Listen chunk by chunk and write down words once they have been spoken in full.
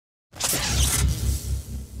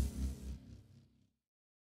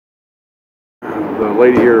The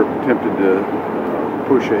lady here attempted to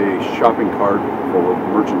push a shopping cart full of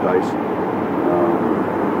merchandise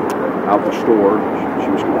out the store. She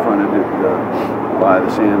was confronted by the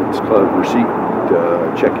Sam's Club receipt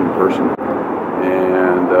checking person,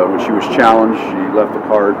 and when she was challenged, she left the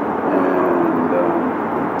cart and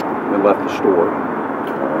then left the store.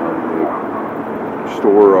 The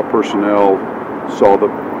store personnel saw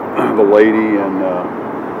the lady and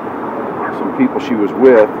some people she was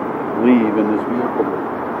with leave in this vehicle,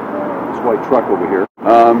 this white truck over here.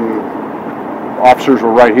 Officers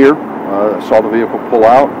were right here, saw the vehicle pull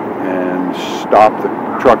out and stopped the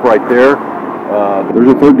truck right there. There's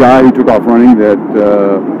a third guy who took off running that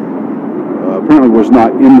apparently was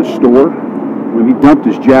not in the store when he dumped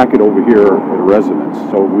his jacket over here at a residence,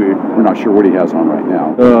 so we're not sure what he has on right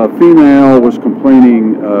now. The female was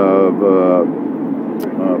complaining of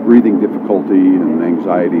breathing difficulty and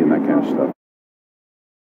anxiety and that kind of stuff.